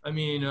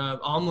 Yeah.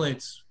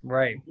 Omelets.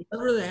 Right.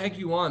 Whatever the heck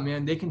you want,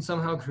 man, they can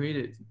somehow create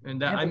it,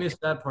 and I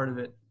missed that part of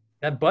it.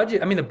 That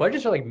budget. The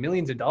budgets are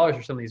millions of dollars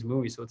for some of these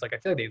movies, so it's I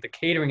feel like the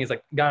catering is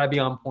gotta be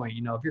on point.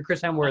 If you're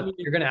Chris Hemsworth,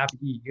 you're gonna have to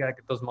eat. You gotta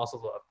get those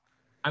muscles up.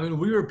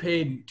 We were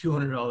paid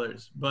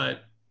 $200,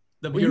 but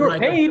The, Well, you were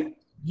paid.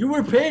 You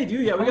were paid,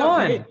 dude. Yeah, we Come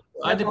got on. paid.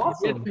 We had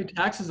Awesome. to pay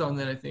taxes on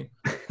that, I think.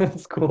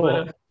 That's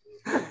cool.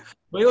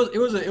 But it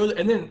was,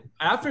 and then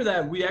after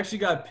that, we actually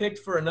got picked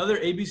for another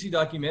ABC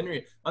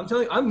documentary. I'm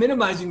telling you, I'm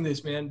minimizing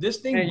this, man. This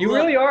thing. Man, you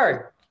really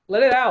are.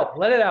 Let it out.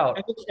 Let it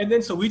out. And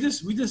then so we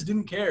just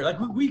didn't care. Like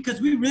because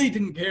we really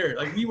didn't care.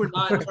 Like we were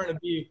not trying to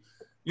be,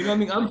 you know what I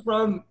mean? I'm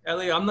from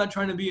LA. I'm not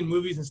trying to be in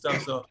movies and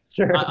stuff. So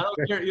Sure. I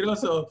don't care, you know.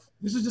 So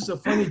this is just a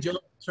funny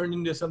joke turned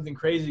into something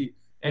crazy.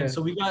 And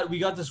so we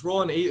got this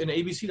role in an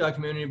ABC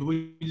documentary, but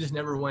we just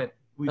never went.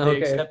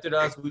 They accepted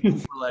us. We were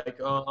like,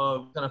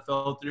 oh, we kind of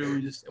fell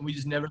through. We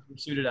just never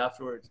pursued it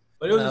afterwards.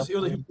 But it was a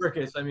huge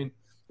circus. I mean,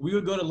 we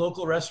would go to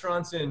local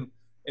restaurants in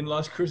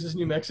Las Cruces,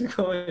 New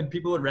Mexico, and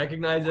people would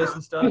recognize us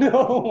and stuff.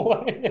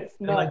 No way. It's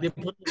not. And, like they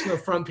put us on the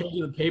front page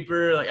of the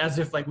paper, like as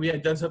if like we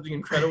had done something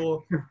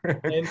incredible.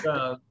 And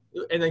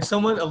like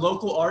a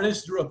local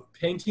artist drew a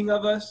painting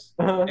of us,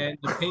 and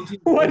the painting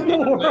What in the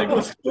world?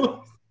 medical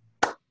school.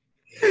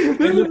 And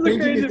the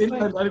painting is in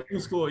my medical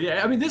school.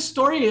 Yeah, I mean this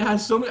story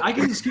has so many. I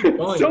can just keep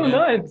going. So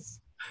nuts.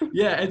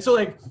 Yeah, and so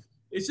like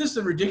it's just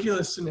a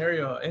ridiculous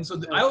scenario. And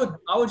so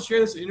I would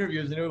share this in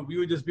interviews, and we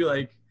would just be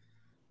like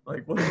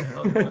what the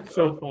hell? It's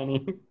so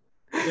funny.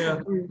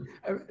 Yeah,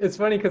 it's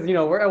funny because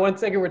we're one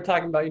second we're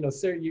talking about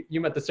sir,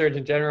 you met the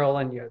Surgeon General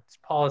and it's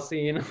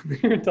policy, and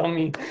you were telling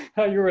me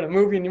how you were in a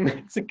movie in New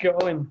Mexico,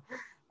 and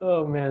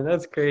oh man,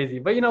 that's crazy.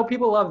 But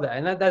people love that,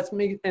 and that's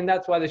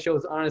why the show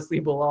is Honestly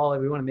Bilal,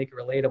 and we want to make it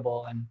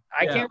relatable. And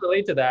I can't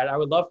relate to that. I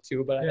would love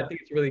to, but I think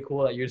it's really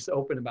cool that you're just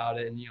open about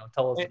it and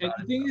tell us about it. And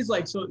the thing is,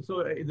 like, so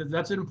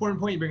that's an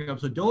important point you bring up.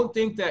 So don't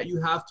think that you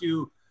have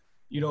to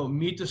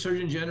meet the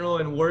Surgeon General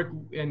and work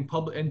in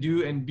public and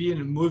be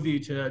in a movie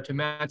to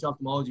match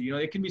ophthalmology.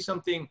 It can be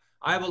something.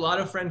 I have a lot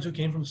of friends who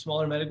came from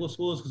smaller medical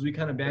schools because we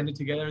kind of banded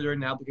together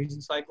during the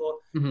application cycle.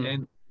 Mm-hmm.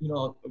 And,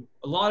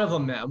 a lot of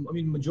them,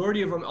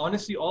 majority of them,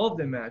 honestly, all of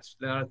them matched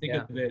now I think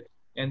of it.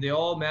 And they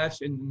all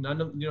matched, and none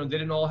of, they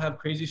didn't all have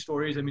crazy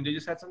stories. I mean, they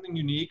just had something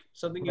unique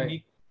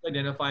to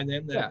identify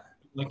them that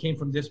I came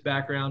from this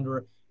background,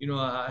 or,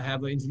 I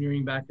have an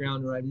engineering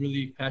background, or I'm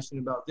really passionate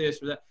about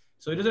this or that.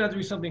 So it doesn't have to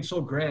be something so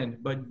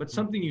grand, but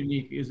something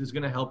unique is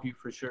going to help you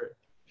for sure.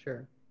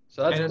 Sure.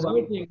 So that's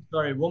another thing.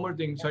 Sorry, one more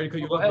thing. Sorry to cut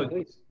you off. Ahead,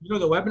 please. The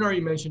webinar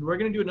you mentioned, we're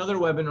going to do another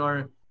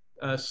webinar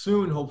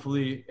soon,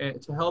 hopefully,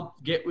 to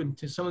help get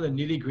into some of the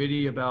nitty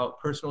gritty about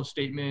personal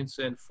statements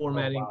and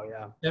formatting. Oh,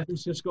 wow, San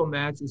Francisco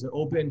Max is an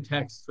open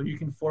text, so you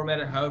can format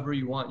it however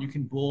you want. You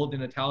can bold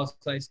and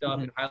italicize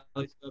stuff and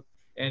highlight stuff.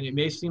 And it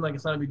may seem like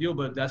it's not a big deal,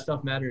 but that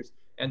stuff matters.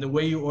 And the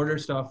way you order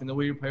stuff and the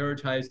way you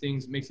prioritize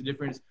things makes a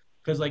difference.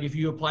 Because like if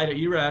you apply to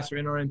ERAS or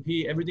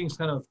NRMP, everything's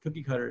kind of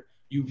cookie cutter.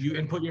 You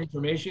input your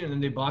information and then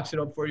they box it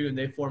up for you and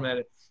they format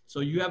it.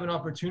 So you have an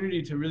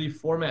opportunity to really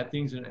format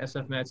things in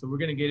SFMAT. So we're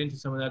going to get into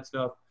some of that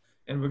stuff,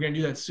 and we're going to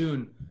do that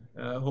soon,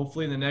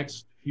 hopefully in the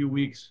next few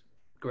weeks.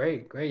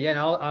 Great. Yeah, and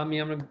I'm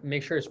going to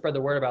make sure to spread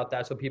the word about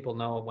that so people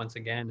know once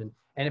again.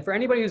 And for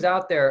anybody who's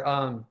out there,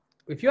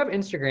 if you have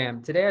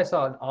Instagram, today I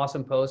saw an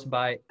awesome post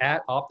by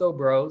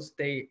 @OptoBros.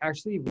 They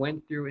actually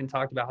went through and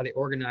talked about how they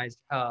organized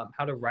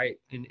how to write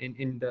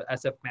in the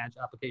SF Match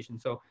application.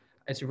 So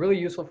it's really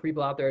useful for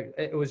people out there.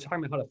 It was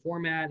talking about how to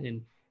format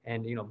and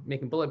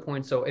making bullet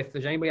points. So if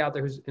there's anybody out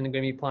there who's going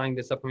to be applying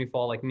this upcoming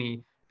fall like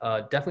me,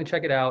 definitely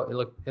check it out.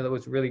 It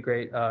was really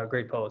great,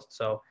 great post.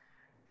 So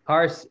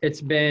Haris,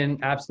 it's been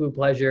absolute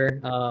pleasure.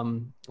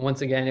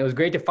 Once again, it was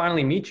great to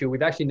finally meet you.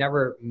 We've actually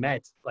never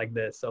met like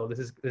this, so this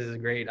is a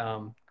great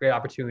great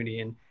opportunity,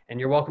 and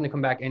you're welcome to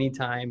come back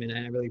anytime. And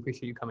I really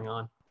appreciate you coming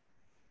on.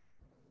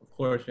 Of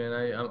course,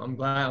 man. I'm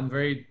glad. I'm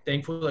very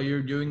thankful that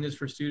you're doing this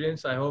for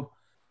students. I hope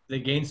they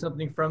gain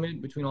something from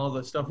it between all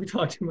the stuff we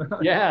talked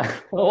about. Yeah,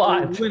 a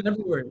lot. We went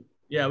everywhere.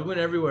 Yeah, we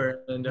went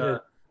everywhere, and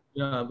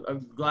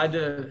I'm glad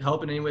to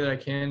help in any way that I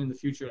can in the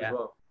future as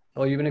well.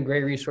 Well, you've been a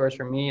great resource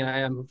for me, and I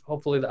am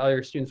hopefully the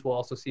other students will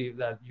also see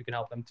that you can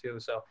help them too.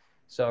 So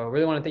I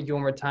really want to thank you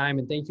one more time,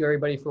 and thank you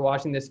everybody for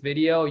watching this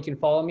video. You can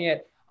follow me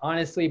at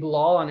Honestly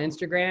Bilal on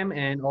Instagram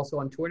and also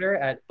on Twitter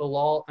at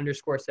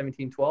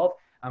Bilal_1712.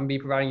 I'm gonna be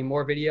providing you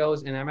more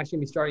videos, and I'm actually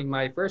gonna be starting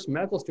my first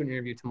medical student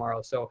interview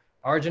tomorrow. So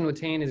Arjun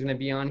Watain is gonna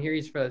be on here.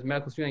 He's for the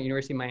medical student at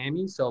University of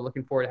Miami. So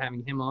looking forward to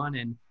having him on,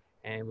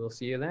 and we'll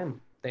see you then.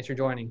 Thanks for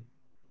joining.